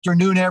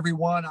Afternoon,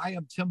 everyone. I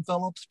am Tim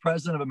Phillips,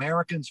 President of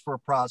Americans for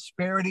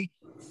Prosperity.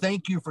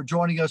 Thank you for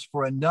joining us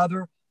for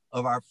another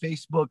of our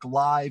Facebook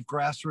Live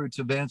grassroots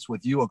events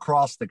with you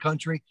across the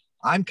country.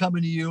 I'm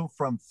coming to you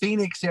from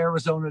Phoenix,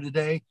 Arizona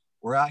today.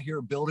 We're out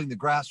here building the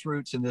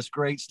grassroots in this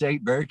great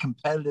state, very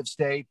competitive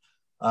state.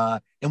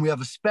 And we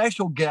have a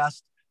special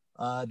guest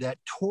that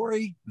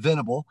Tori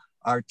Venable,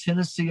 our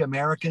Tennessee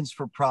Americans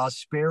for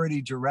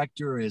Prosperity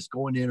Director, is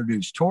going to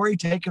introduce. Tori,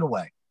 take it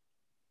away.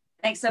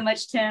 Thanks so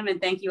much, Tim, and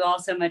thank you all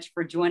so much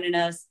for joining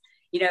us.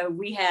 You know,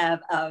 we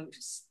have a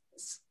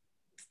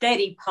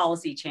steady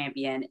policy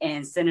champion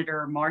and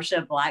Senator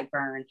Marsha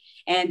Blackburn.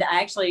 And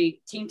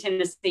actually, Team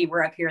Tennessee,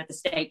 we're up here at the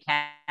state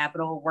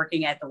capitol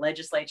working at the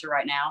legislature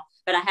right now.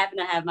 But I happen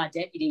to have my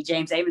deputy,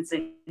 James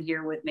Amundson,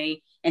 here with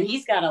me, and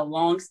he's got a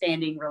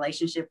long-standing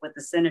relationship with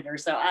the senator.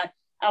 So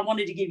I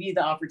wanted to give you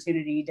the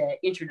opportunity to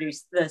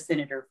introduce the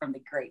senator from the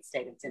great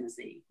state of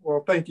Tennessee.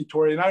 Well, thank you,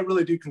 Tori. And I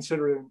really do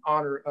consider it an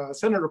honor.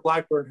 Senator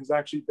Blackburn has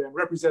actually been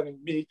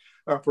representing me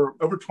for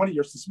over 20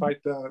 years,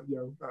 despite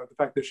the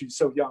fact that she's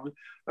so young.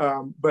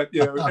 But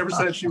ever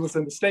since she was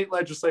in the state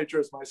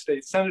legislature as my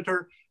state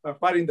senator,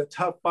 fighting the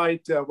tough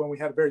fight when we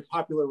had a very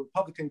popular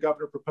Republican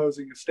governor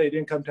proposing a state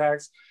income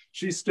tax,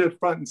 she stood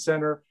front and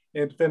center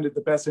and defended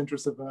the best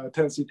interests of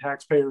Tennessee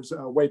taxpayers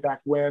way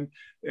back when.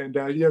 And,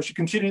 she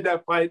continued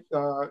that fight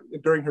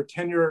during her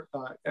tenure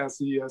as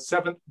the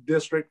 7th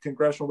District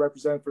Congressional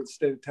Representative for the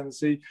state of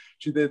Tennessee.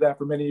 She did that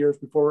for many years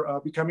before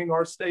becoming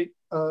our state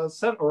or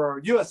our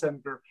U.S.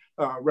 Senator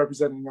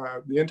representing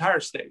the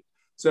entire state.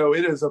 So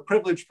it is a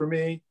privilege for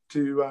me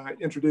to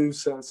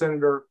introduce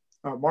Senator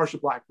Marsha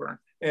Blackburn.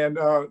 And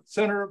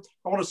Senator,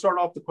 I want to start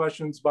off the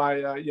questions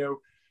by,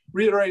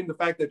 reiterating the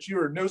fact that you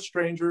are no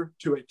stranger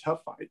to a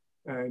tough fight.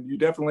 And you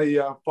definitely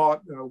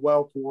fought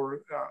well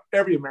for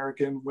every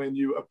American when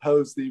you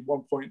opposed the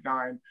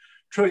 $1.9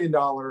 trillion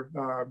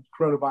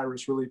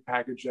coronavirus relief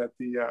package that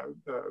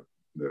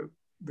the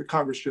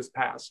Congress just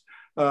passed.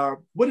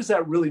 What does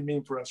that really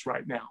mean for us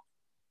right now?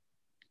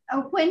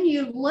 When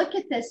you look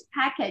at this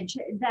package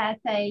that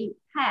they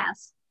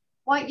passed,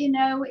 what you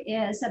know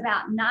is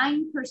about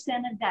 9%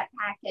 of that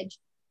package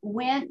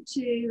went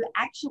to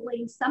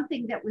actually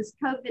something that was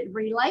COVID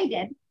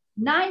related.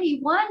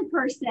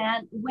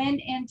 91%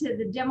 went into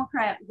the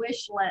Democrat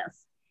wish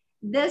list.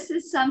 This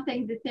is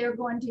something that they're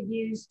going to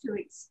use to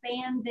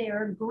expand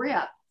their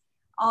grip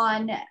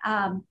on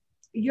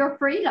your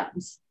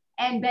freedoms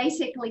and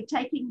basically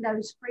taking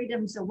those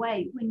freedoms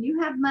away. When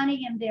you have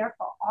money in there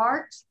for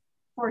arts,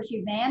 for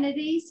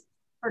humanities,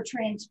 for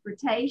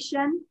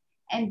transportation,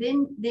 and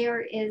then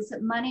there is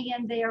money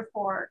in there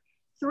for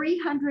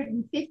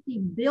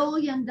 $350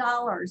 billion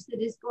that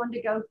is going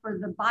to go for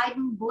the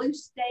Biden blue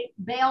state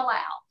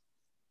bailout.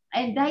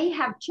 And they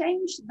have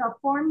changed the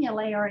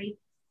formulary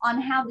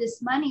on how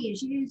this money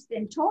is used.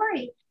 And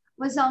Tori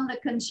was on the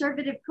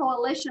Conservative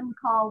Coalition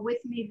call with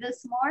me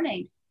this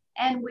morning,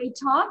 and we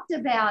talked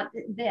about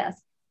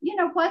this. You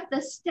know what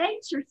the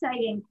states are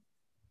saying?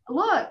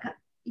 Look,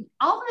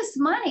 all this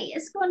money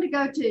is going to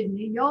go to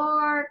New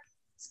York,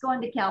 it's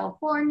going to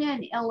California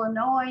and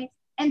Illinois,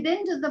 and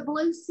then to the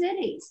blue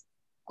cities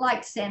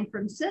like San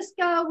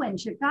Francisco and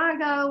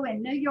Chicago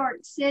and New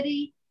York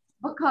City,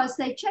 because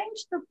they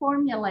changed the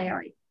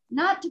formulary.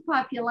 Not to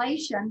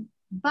population,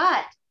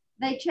 but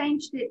they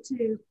changed it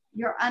to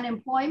your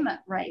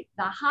unemployment rate.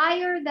 The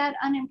higher that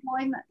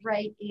unemployment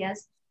rate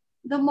is,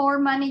 the more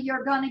money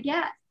you're going to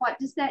get. What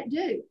does that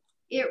do?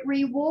 It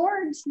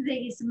rewards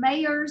these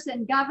mayors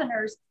and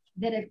governors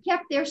that have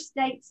kept their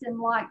states in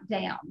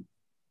lockdown,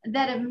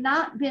 that have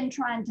not been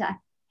trying to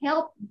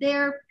help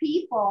their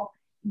people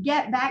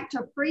get back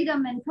to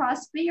freedom and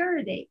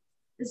prosperity.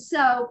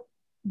 So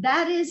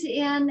that is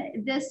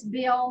in this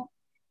bill.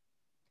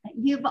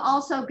 You've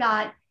also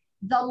got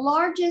the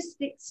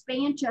largest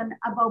expansion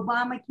of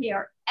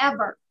Obamacare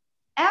ever.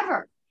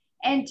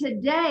 And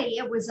today,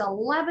 it was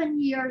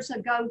 11 years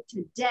ago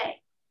today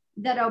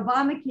that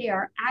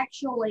Obamacare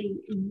actually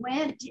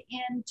went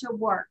into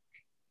work.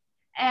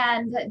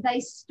 And they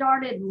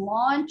started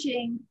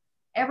launching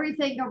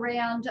everything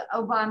around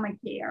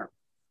Obamacare.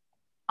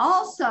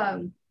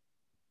 Also,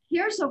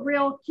 here's a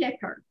real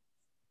kicker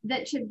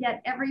that should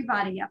get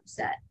everybody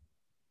upset.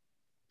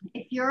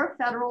 If you're a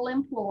federal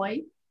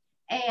employee,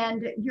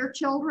 and your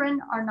children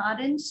are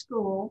not in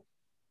school,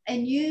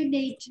 and you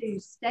need to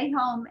stay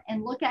home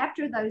and look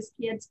after those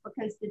kids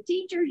because the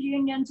teachers'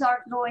 unions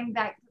aren't going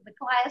back to the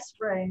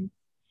classroom,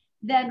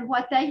 then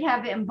what they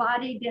have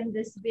embodied in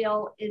this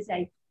bill is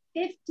a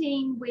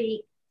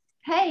 15-week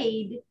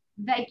paid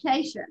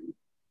vacation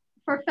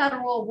for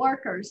federal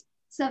workers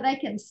so they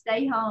can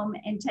stay home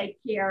and take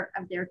care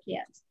of their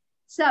kids.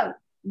 So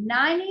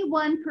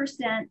 91%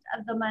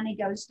 of the money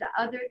goes to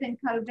other than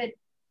COVID.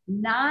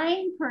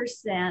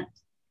 9%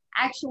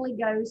 actually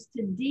goes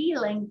to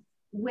dealing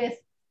with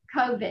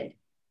COVID,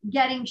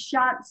 getting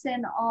shots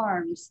in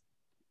arms,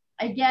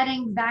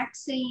 getting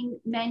vaccine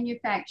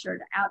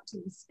manufactured out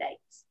to the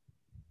states.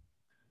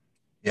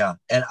 Yeah,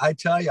 and I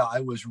tell you, I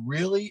was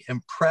really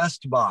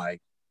impressed by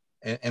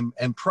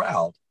and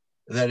proud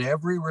that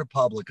every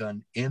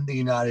Republican in the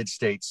United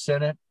States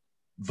Senate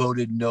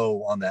voted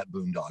no on that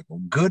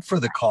boondoggle. Good for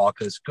the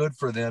caucus. Good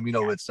for them. You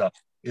know, it's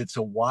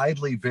a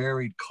widely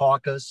varied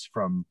caucus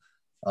from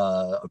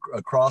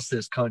across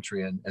this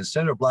country. And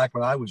Senator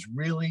Blackburn, I was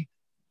really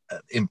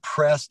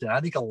impressed. And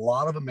I think a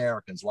lot of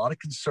Americans, a lot of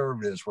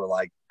conservatives were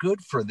like, good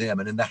for them.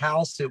 And in the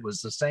House, it was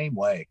the same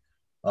way.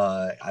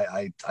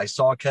 I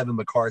saw Kevin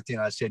McCarthy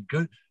and I said,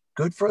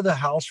 good for the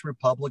House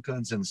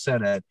Republicans and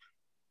Senate.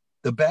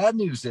 The bad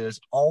news is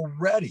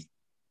already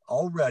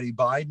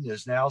Biden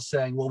is now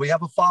saying, well, we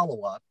have a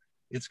follow-up.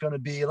 It's going to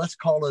be, let's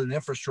call it an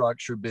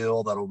infrastructure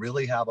bill that'll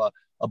really have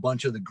a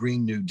bunch of the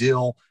Green New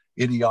Deal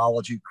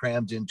ideology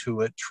crammed into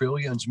it,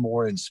 trillions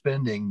more in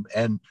spending.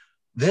 And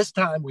this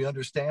time we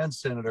understand,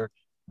 Senator,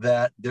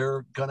 that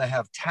they're going to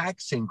have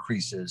tax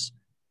increases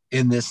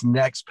in this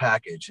next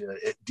package.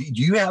 Do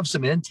you have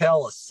some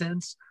intel, a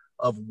sense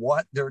of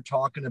what they're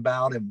talking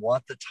about and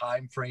what the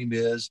time frame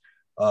is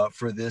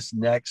for this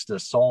next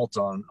assault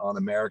on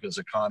America's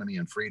economy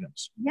and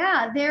freedoms?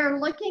 Yeah, they're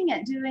looking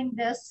at doing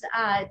this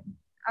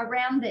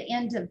around the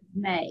end of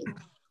May.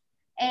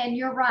 And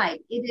you're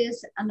right, it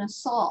is an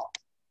assault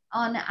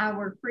on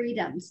our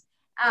freedoms.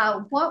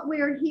 What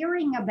we're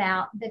hearing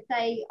about that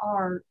they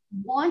are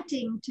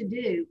wanting to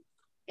do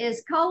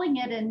is calling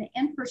it an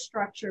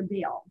infrastructure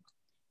bill.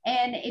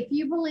 And if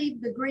you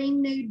believe the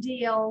Green New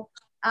Deal,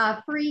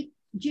 free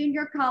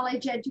junior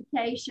college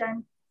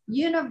education,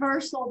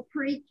 universal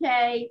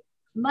pre-K,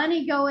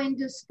 money going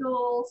to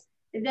schools,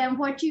 then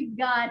what you've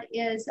got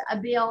is a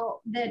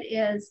bill that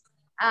is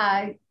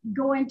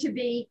going to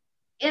be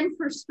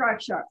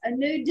infrastructure, a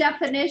new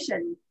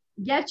definition.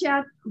 Get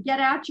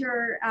out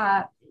your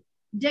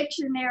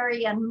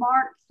dictionary and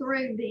mark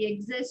through the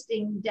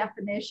existing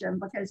definition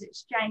because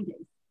it's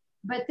changing.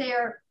 But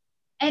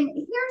and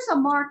here's a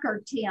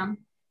marker, Tim.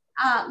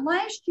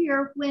 Last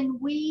year when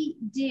we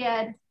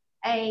did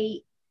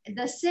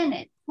the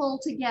Senate pull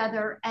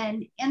together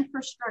an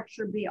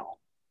infrastructure bill,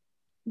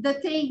 the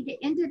thing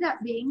ended up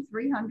being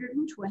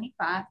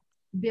 $325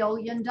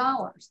 billion.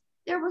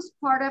 There was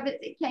part of it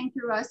that came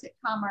through us at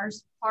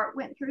Commerce, part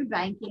went through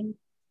banking,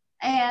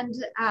 and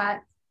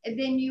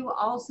then you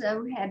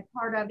also had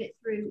part of it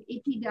through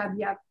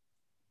EPW,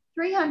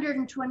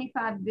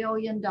 $325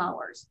 billion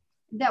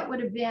that would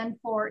have been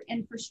for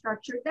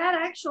infrastructure. That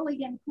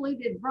actually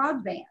included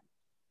broadband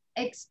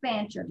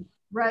expansion,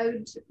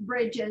 roads,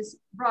 bridges,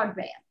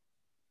 broadband.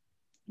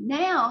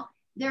 Now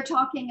they're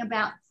talking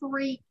about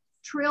 $3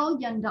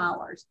 trillion,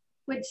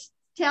 which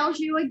tells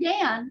you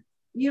again,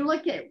 you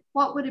look at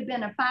what would have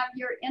been a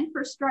 5-year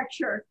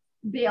infrastructure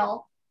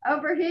bill.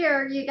 Over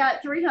here, you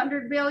got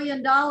 $300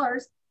 billion.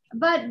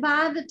 But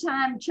by the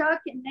time Chuck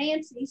and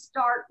Nancy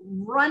start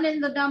running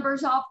the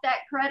numbers off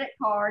that credit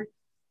card,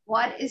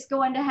 what is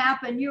going to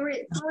happen? You're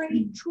at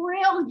 $3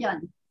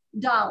 trillion.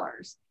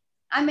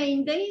 I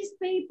mean, these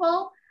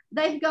people,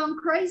 they've gone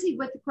crazy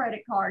with the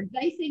credit card.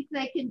 They think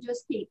they can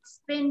just keep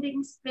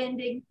spending,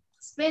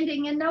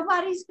 and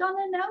nobody's going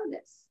to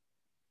notice.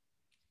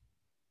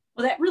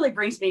 Well, that really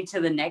brings me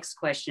to the next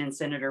question,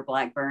 Senator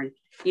Blackburn.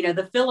 You know,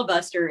 the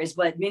filibuster is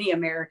what many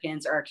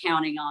Americans are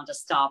counting on to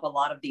stop a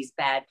lot of these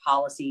bad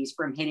policies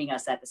from hitting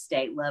us at the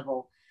state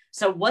level.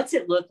 So what's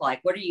it look like?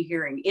 What are you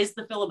hearing? Is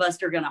the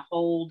filibuster going to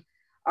hold?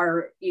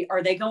 Are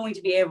they going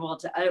to be able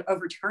to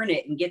overturn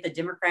it and get the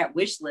Democrat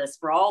wish list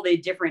for all the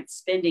different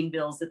spending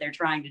bills that they're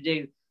trying to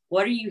do?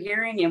 What are you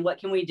hearing, and what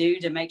can we do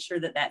to make sure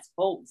that that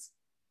holds?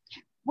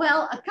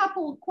 Well, a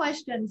couple of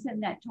questions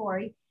in that,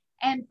 Tori.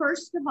 And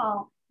first of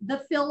all,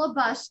 the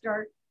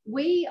filibuster,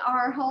 we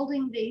are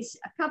holding a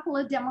couple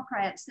of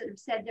Democrats that have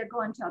said they're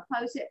going to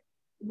oppose it.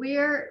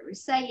 We're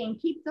saying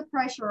keep the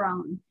pressure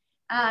on.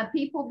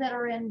 People that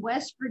are in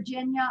West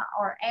Virginia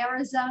or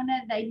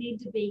Arizona, they need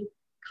to be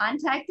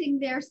contacting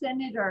their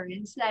senator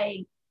and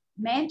saying,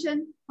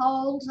 Manchin,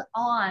 hold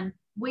on.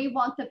 We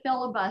want the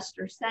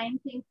filibuster. Same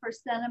thing for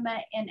Sinema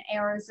in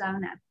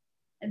Arizona.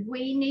 And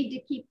we need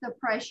to keep the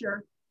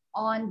pressure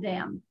on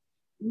them.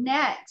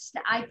 Next,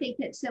 I think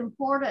it's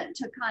important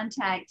to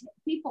contact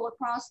people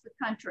across the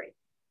country.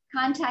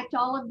 Contact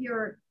all of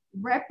your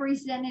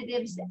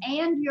representatives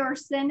and your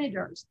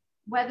senators,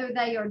 whether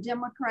they are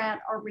Democrat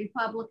or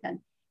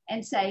Republican,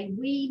 and say,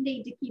 we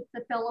need to keep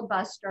the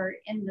filibuster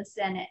in the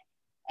Senate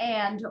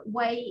and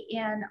weigh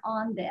in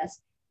on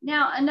this.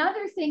 Now,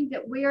 another thing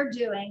that we're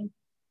doing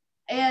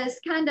is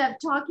kind of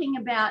talking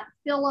about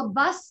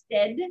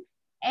filibusted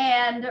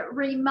and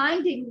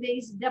reminding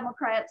these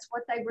Democrats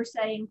what they were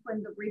saying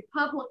when the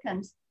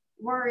Republicans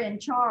were in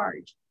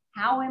charge,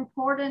 how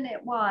important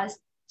it was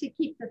to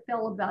keep the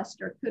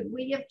filibuster. Could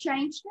we have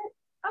changed it?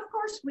 Of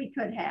course we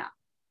could have.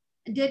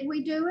 Did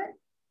we do it?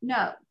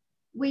 No,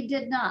 we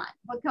did not,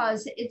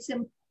 because it's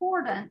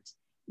important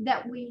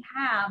that we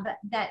have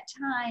that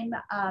time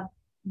of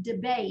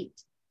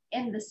debate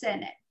in the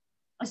Senate.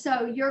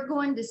 So you're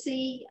going to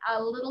see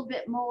a little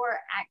bit more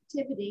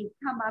activity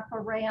come up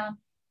around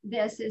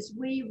this as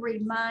we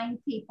remind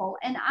people.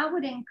 And I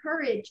would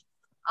encourage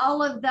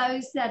all of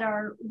those that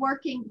are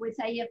working with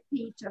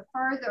AFP to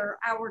further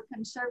our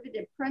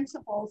conservative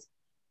principles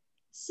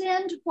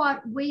send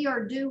what we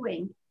are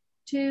doing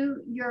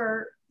to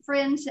your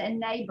friends and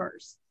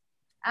neighbors.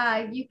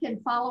 You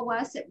can follow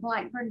us at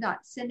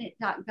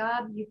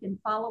blackburn.senate.gov. You can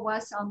follow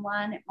us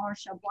online at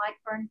Marsha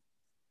Blackburn.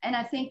 And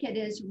I think it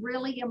is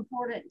really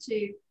important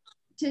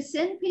to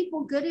send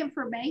people good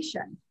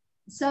information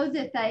so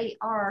that they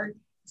are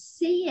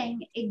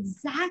seeing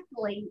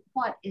exactly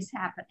what is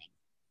happening.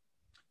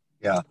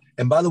 Yeah.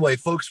 And by the way,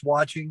 folks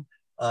watching,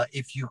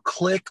 if you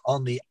click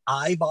on the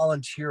I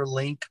Volunteer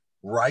link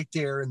right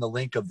there in the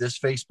link of this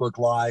Facebook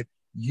Live,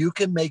 you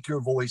can make your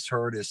voice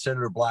heard, as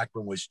Senator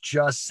Blackburn was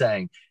just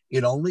saying.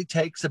 It only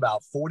takes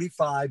about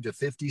 45 to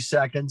 50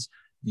 seconds.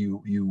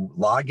 You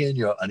log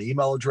in an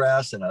email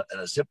address and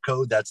a zip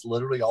code. That's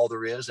literally all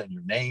there is, and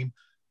your name.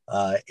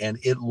 And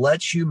it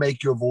lets you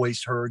make your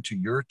voice heard to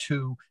your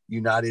 2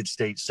 United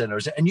States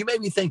senators. And you may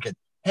be thinking,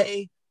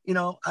 hey,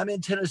 I'm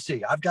in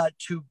Tennessee. I've got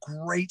 2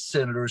 great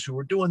senators who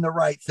are doing the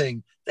right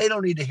thing. They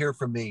don't need to hear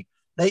from me.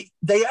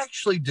 They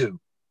actually do.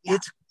 Yeah.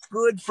 It's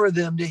good for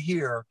them to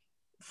hear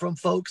from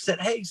folks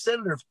that, hey,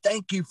 Senator,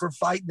 thank you for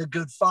fighting the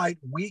good fight.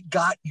 We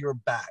got your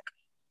back.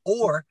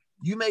 Or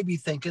you may be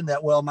thinking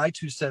that, well, my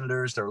 2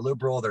 senators, they're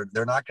liberal.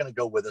 They're not going to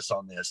go with us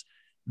on this.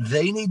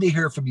 They need to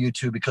hear from you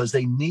too, because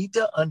they need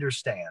to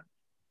understand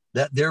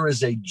that there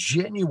is a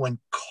genuine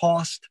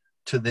cost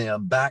to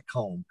them back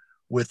home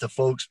with the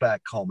folks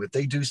back home. If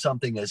they do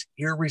something as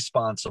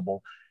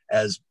irresponsible,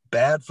 as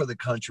bad for the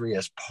country,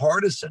 as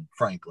partisan,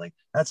 frankly,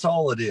 that's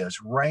all it is,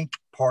 rank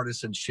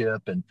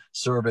partisanship and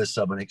service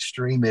of an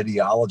extreme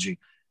ideology,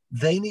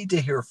 they need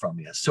to hear from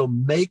you. So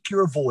make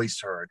your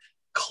voice heard.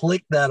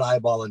 Click that I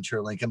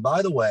Volunteer link. And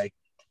by the way,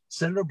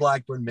 Senator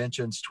Blackburn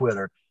mentions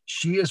Twitter.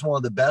 She is one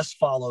of the best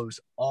follows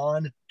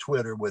on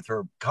Twitter with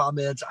her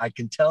comments. I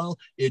can tell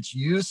it's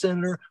you,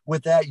 Senator,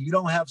 with that. You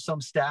don't have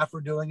some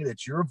staffer doing it.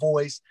 It's your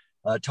voice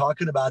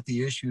talking about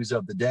the issues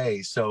of the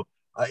day. So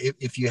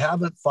if you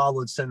haven't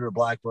followed Senator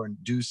Blackburn,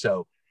 do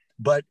so.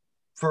 But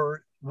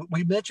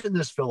we mentioned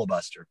this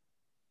filibuster.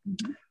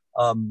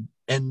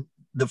 And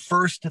the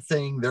first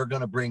thing they're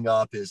going to bring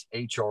up is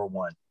H.R.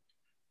 1,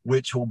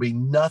 which will be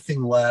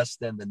nothing less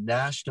than the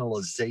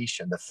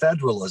nationalization, the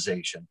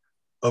federalization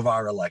of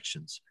our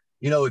elections.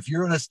 If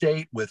you're in a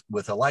state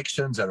with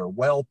elections that are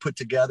well put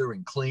together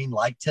and clean,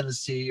 like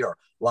Tennessee or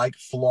like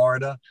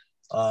Florida,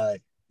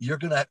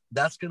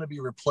 that's going to be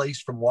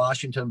replaced from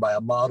Washington by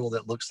a model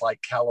that looks like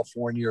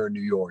California or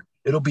New York.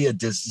 It'll be a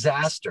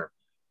disaster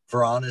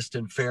for honest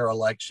and fair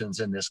elections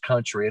in this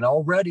country. And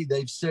already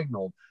they've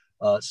signaled,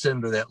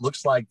 Senator, that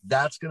looks like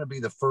that's going to be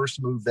the first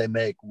move they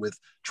make with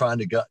trying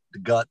to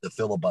gut the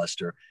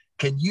filibuster.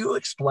 Can you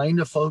explain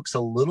to folks a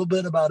little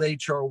bit about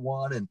H.R.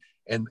 1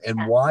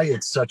 and why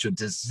it's such a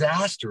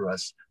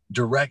disastrous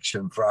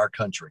direction for our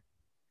country?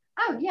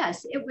 Oh,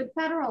 yes, it would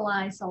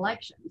federalize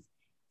elections.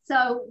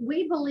 So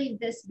we believe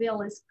this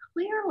bill is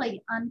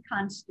clearly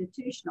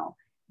unconstitutional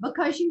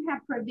because you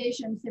have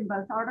provisions in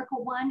both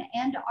Article 1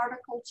 and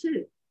Article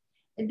 2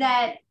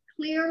 that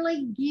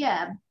clearly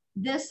give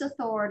this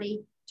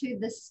authority to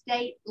the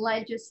state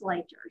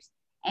legislatures.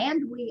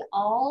 And we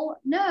all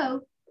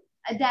know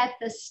that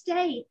the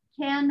state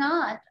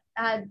cannot,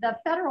 the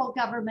federal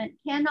government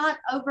cannot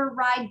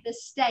override the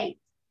state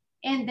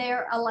in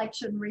their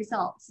election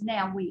results.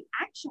 Now, we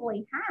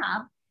actually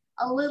have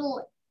a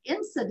little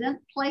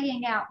incident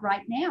playing out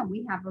right now.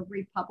 We have a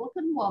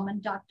Republican woman,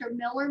 Dr.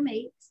 Miller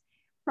Meeks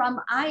from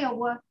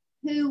Iowa,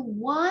 who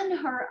won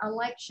her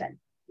election,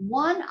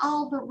 won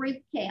all the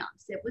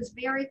recounts. It was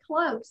very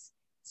close.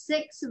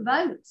 6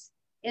 votes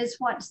is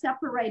what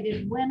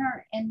separated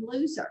winner and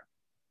loser.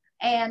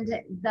 And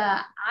the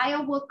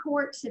Iowa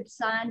courts have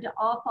signed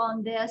off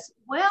on this.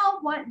 Well,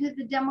 what do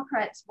the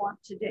Democrats want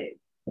to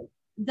do?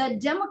 The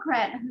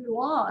Democrat who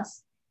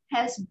lost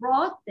has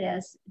brought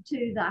this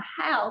to the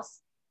House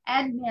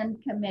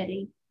Admin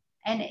Committee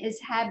and is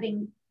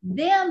having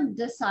them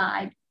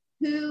decide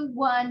who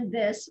won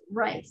this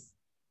race.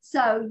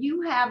 So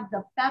you have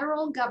the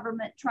federal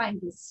government trying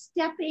to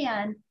step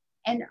in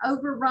and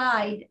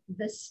override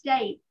the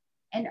state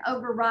and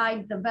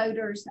override the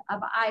voters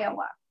of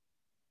Iowa.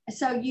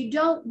 So you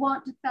don't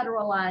want to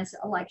federalize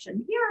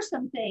election. Here are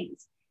some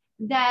things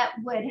that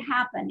would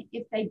happen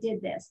if they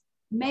did this.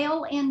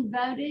 Mail-in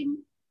voting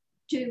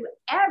to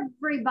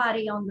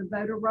everybody on the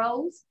voter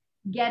rolls,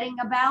 getting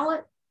a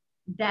ballot,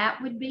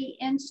 that would be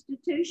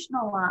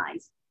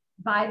institutionalized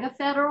by the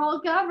federal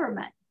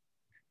government.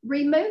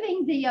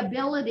 Removing the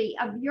ability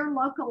of your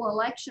local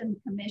election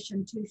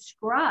commission to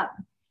scrub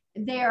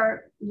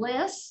their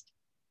list,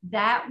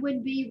 that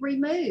would be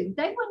removed.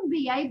 They wouldn't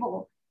be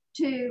able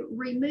to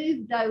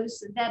remove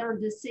those that are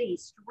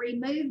deceased,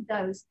 remove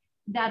those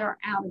that are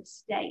out of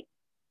state.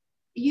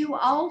 You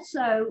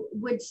also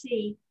would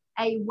see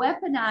a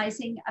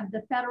weaponizing of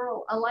the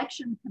Federal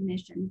Election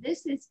Commission.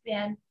 This has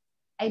been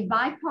a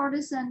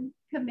bipartisan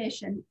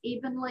commission,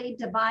 evenly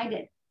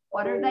divided.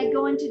 What are they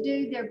going to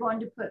do? They're going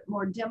to put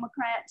more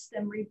Democrats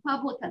than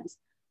Republicans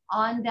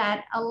on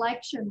that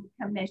election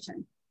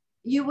commission.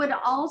 You would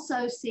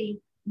also see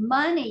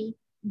money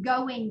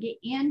going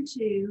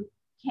into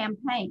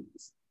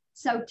campaigns.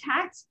 So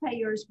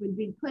taxpayers would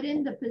be put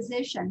in the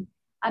position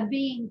of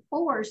being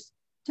forced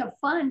to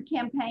fund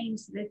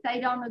campaigns that they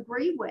don't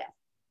agree with.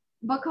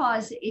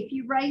 Because if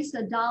you raise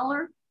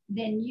 $1,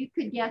 then you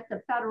could get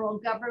the federal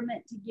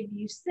government to give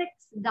you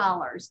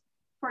 $6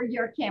 for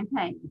your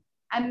campaign.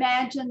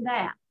 Imagine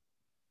that.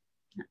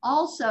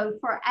 Also,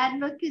 for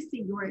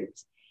advocacy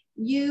groups,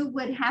 you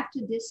would have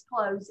to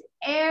disclose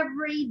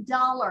every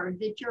dollar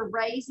that you're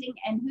raising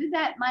and who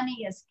that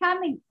money is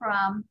coming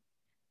from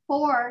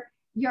for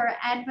your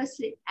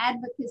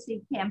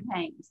advocacy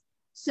campaigns.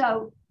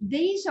 So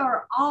these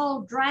are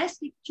all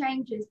drastic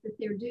changes that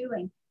they're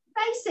doing.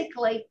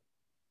 Basically,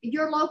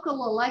 your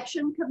local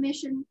election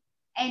commission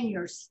and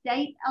your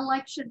state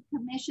election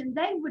commission,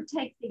 they would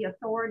take the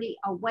authority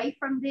away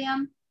from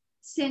them,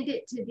 send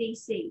it to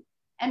DC.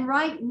 And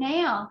right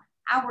now,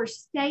 our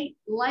state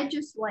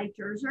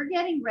legislatures are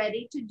getting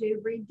ready to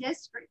do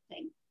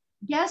redistricting.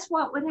 Guess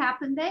what would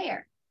happen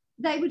there?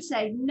 They would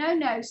say,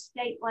 no,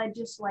 state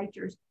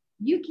legislatures,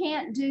 you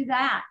can't do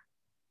that.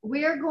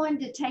 We're going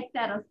to take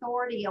that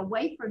authority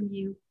away from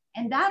you.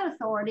 And that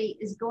authority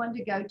is going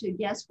to go to,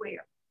 guess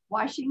where?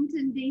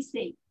 Washington,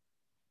 DC.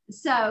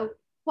 So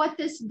what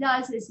this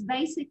does is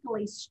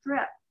basically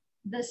strip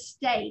the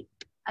state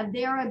of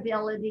their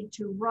ability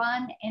to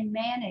run and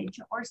manage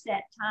or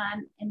set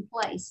time and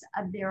place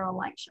of their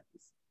elections.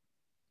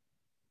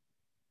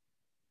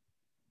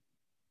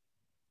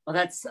 Well,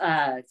 that's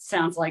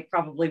sounds like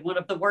probably one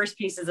of the worst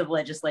pieces of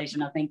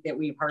legislation I think that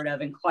we've heard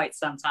of in quite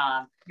some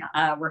time.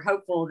 Yeah. We're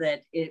hopeful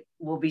that it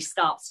will be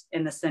stopped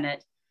in the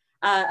Senate.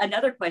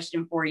 Another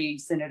question for you,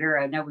 Senator.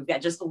 I know we've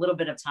got just a little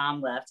bit of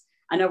time left.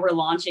 I know we're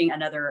launching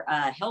another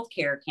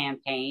healthcare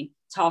campaign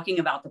talking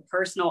about the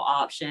personal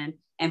option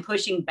and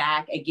pushing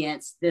back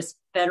against this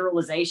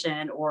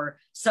federalization or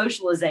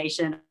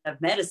socialization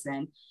of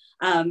medicine.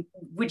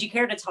 Would you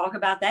care to talk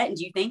about that? And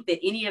do you think that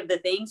any of the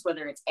things,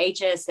 whether it's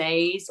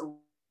HSAs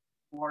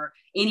or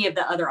any of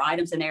the other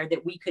items in there,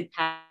 that we could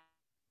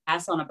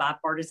pass on a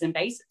bipartisan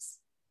basis?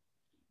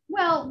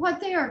 Well, what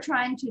they are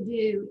trying to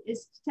do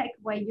is to take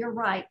away your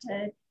right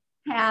to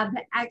have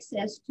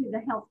access to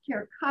the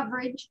healthcare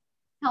coverage,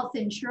 health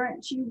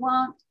insurance you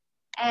want,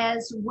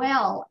 as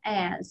well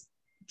as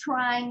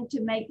trying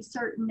to make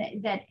certain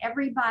that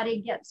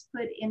everybody gets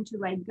put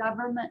into a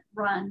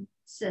government-run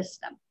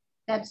system.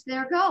 That's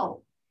their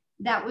goal.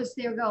 That was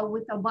their goal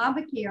with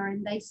Obamacare,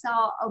 and they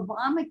saw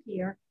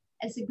Obamacare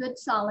as a good,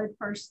 solid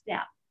first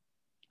step.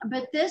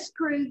 But this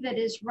crew that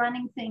is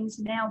running things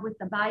now with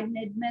the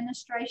Biden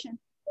administration,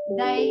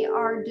 they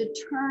are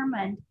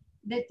determined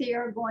that they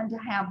are going to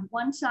have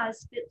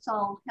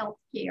one-size-fits-all health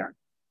care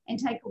and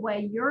take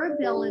away your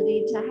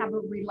ability to have a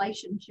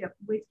relationship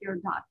with your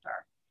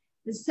doctor.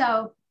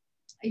 So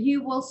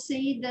you will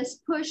see this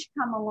push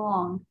come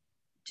along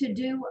to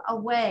do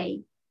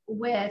away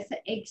with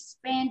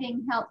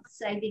expanding health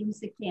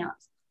savings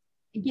accounts,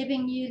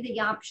 giving you the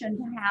option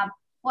to have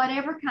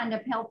whatever kind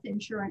of health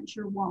insurance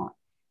you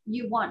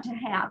want to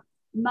have.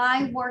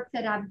 My work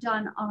that I've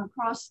done on a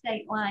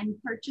cross-state line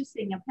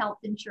purchasing of health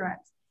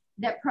insurance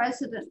that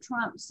President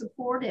Trump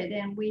supported,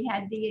 and we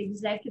had the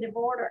executive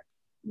order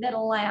that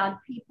allowed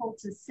people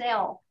to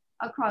sell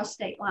across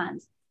state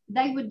lines.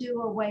 They would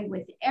do away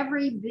with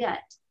every bit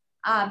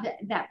of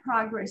that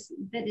progress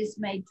that is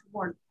made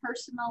toward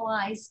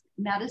personalized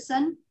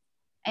medicine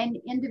and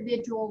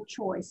individual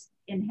choice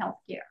in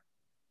healthcare.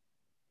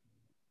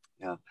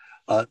 Yeah.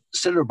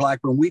 Senator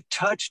Blackburn, we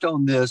touched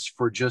on this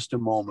for just a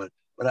moment,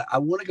 but I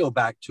want to go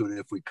back to it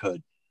if we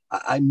could.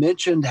 I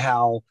mentioned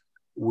how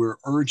we're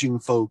urging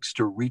folks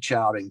to reach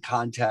out and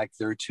contact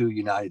their two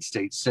United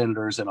States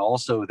senators and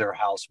also their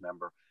House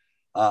member.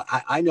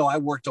 I know I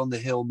worked on the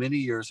Hill many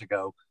years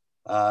ago,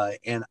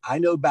 and I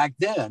know back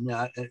then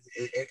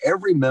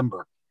every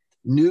member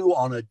knew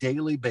on a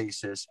daily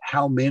basis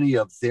how many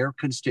of their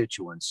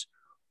constituents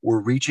were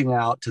reaching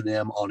out to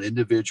them on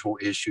individual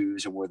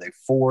issues and were they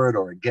for it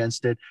or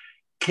against it.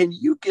 Can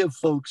you give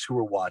folks who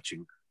are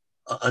watching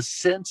a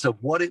sense of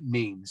what it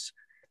means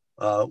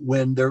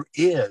when there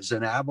is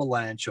an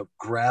avalanche of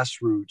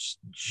grassroots,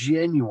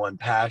 genuine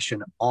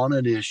passion on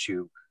an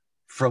issue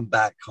from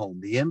back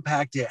home, the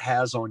impact it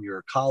has on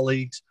your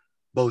colleagues,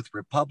 both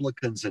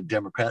Republicans and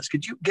Democrats?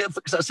 Could you give,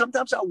 because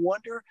sometimes I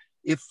wonder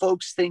if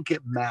folks think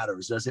it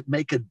matters. Does it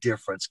make a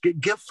difference?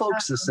 Give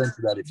folks a sense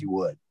of that, if you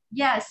would.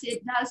 Yes,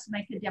 it does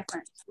make a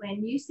difference.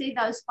 When you see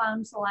those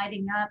phones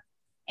lighting up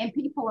and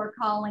people are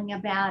calling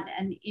about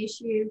an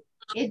issue,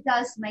 it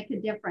does make a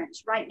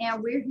difference. Right now,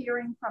 we're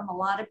hearing from a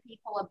lot of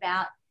people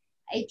about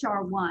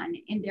HR 1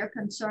 and their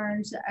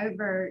concerns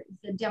over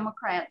the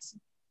Democrats'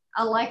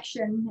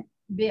 election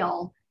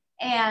bill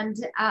and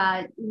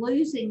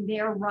losing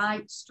their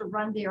rights to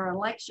run their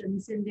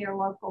elections in their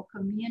local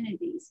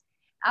communities.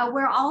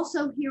 We're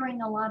also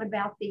hearing a lot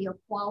about the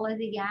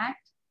Equality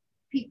Act.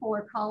 People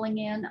are calling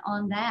in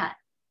on that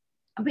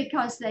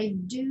because they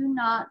do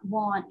not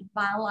want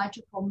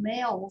biological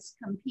males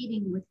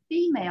competing with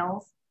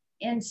females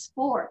in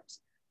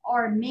sports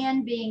or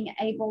men being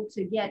able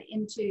to get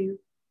into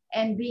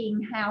and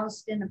being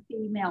housed in a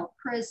female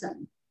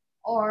prison.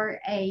 or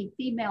a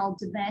female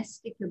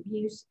domestic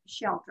abuse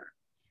shelter.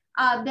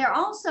 They're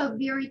also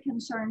very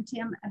concerned,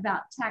 Tim,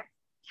 about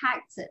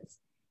taxes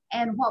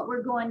and what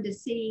we're going to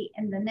see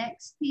in the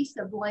next piece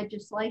of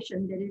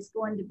legislation that is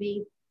going to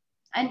be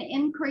an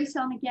increase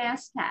on a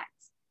gas tax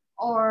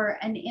or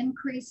an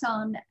increase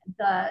on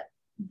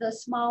the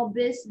small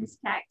business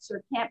tax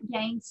or cap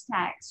gains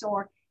tax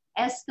or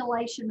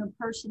escalation of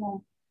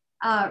personal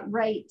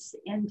rates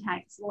in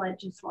tax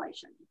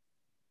legislation.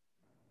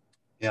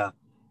 Yeah.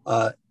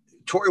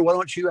 Tori, why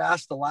don't you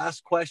ask the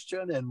last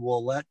question and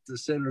we'll let the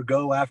senator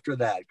go after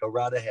that. Go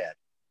right ahead.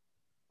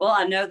 Well,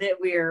 I know that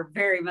we're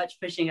very much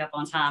pushing up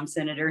on time,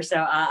 Senator, so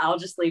I'll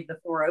just leave the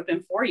floor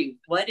open for you.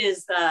 What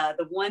is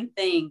the one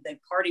thing, the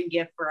parting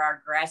gift for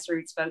our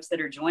grassroots folks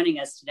that are joining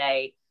us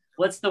today?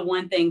 What's the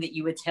one thing that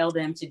you would tell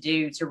them to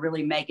do to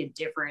really make a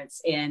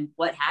difference in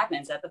what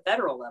happens at the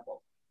federal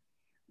level?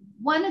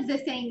 One of the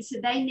things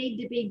that they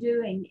need to be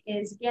doing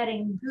is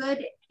getting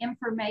good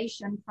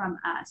information from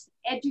us,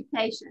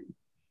 education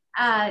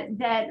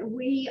that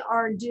we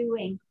are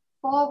doing.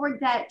 Forward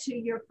that to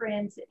your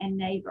friends and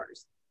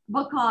neighbors,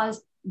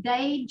 because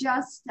they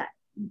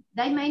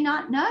may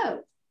not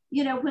know.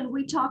 You know, when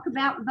we talk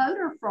about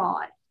voter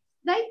fraud,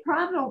 they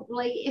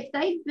probably, if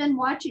they've been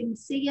watching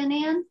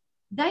CNN,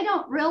 they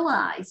don't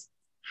realize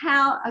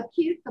how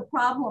acute the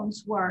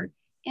problems were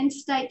in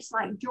states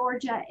like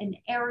Georgia and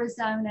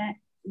Arizona,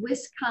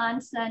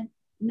 Wisconsin,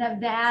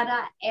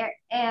 Nevada.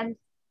 And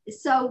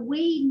so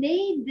we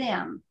need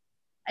them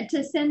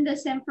to send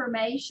us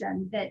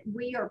information that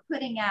we are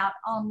putting out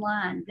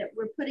online, that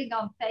we're putting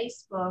on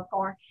Facebook,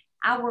 or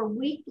our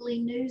weekly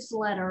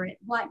newsletter at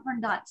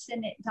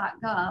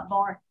blackburn.senate.gov,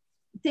 or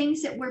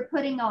things that we're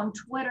putting on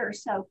Twitter.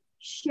 So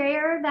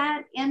share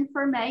that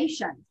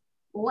information.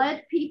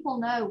 Let people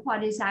know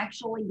what is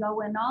actually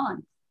going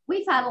on.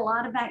 We've had a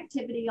lot of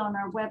activity on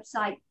our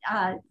website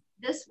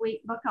this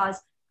week because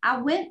I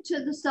went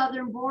to the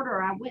southern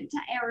border. I went to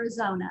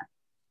Arizona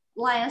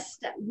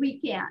last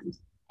weekend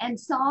and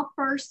saw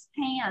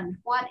firsthand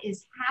what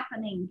is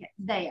happening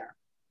there.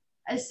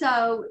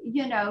 So,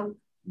 you know,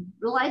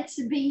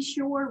 let's be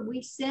sure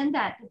we send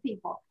that to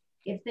people.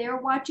 If they're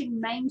watching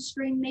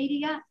mainstream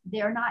media,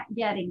 they're not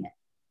getting it.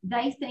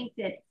 They think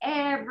that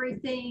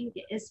everything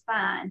is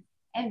fine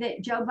and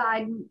that Joe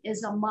Biden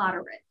is a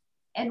moderate.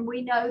 And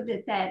we know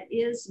that that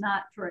is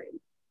not true.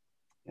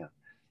 Yeah.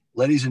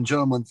 Ladies and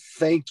gentlemen,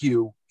 thank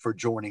you for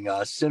joining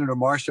us. Senator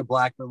Marsha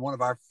Blackburn, one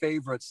of our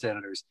favorite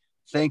senators.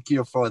 Thank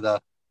you for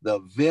the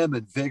vim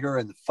and vigor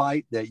and the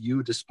fight that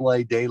you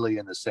display daily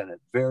in the Senate,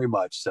 very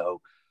much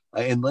so.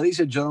 And ladies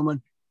and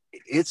gentlemen,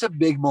 it's a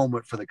big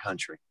moment for the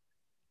country.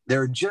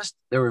 There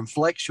are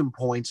inflection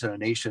points in a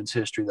nation's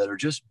history that are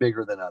just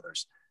bigger than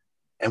others.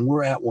 And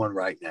we're at one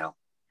right now.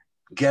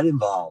 Get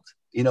involved.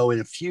 You know, in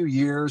a few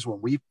years,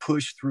 when we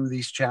push through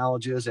these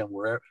challenges and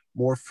we're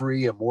more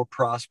free and more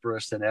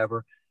prosperous than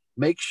ever,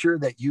 make sure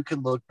that you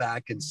can look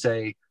back and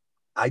say,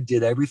 I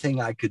did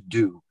everything I could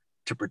do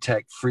to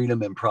protect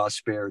freedom and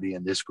prosperity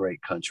in this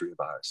great country of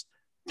ours.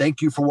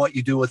 Thank you for what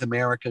you do with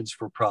Americans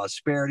for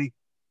Prosperity.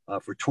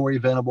 For Tori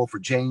Venable, for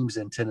James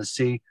in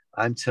Tennessee,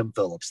 I'm Tim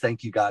Phillips.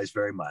 Thank you guys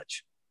very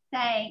much.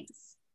 Thanks.